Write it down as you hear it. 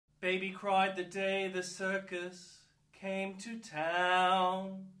Baby cried the day the circus came to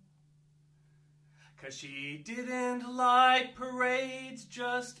town, 'cause she didn't like parades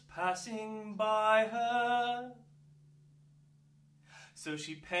just passing by her. So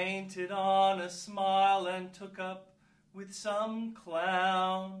she painted on a smile and took up with some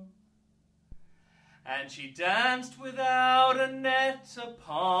clown. And she danced without a net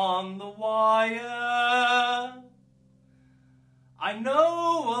upon the wire. I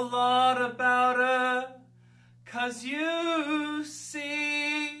know a lot about her, 'cause you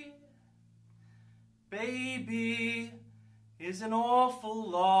see, baby is an awful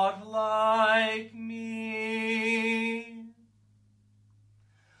lot like me.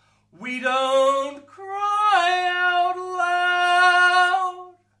 We don't cry out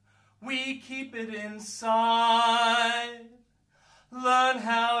loud, we keep it inside. Learn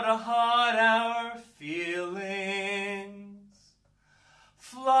how to hide our feelings.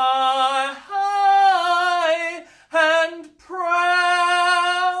 Fly high and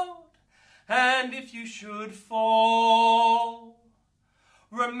proud, and if you should fall,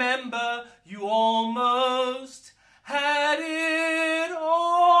 remember you almost had it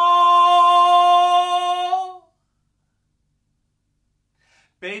all.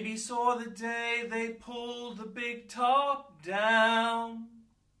 Baby saw the day they pulled the big top down.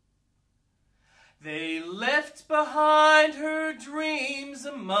 They left behind her dreams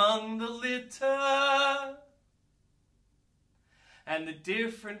among the litter, and the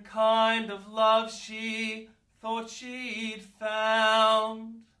different kind of love she thought she'd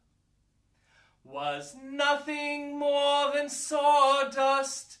found was nothing more than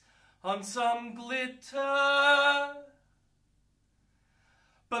sawdust on some glitter.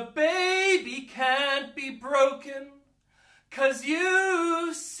 But baby can't be broken, 'cause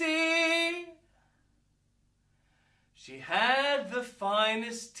you see, she had the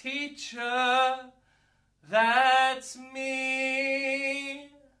finest teacher, that's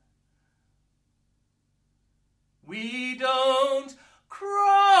me. We don't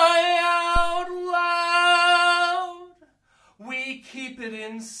cry out loud, we keep it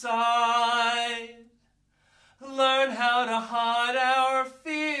inside. Learn how to hide our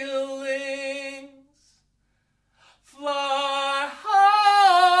feelings. Fly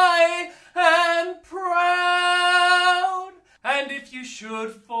high and proud, and if you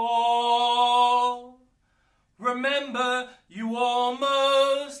should fall, remember you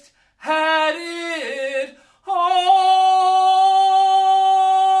almost had it all.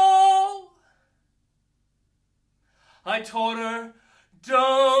 I taught her,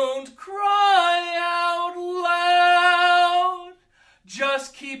 don't cry out loud,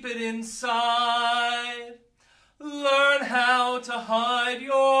 just keep it inside. Learn how to hide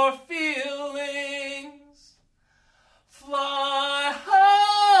your feelings. Fly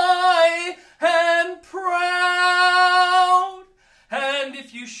high and proud, and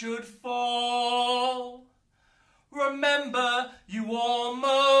if you should fall, remember you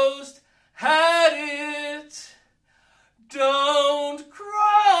almost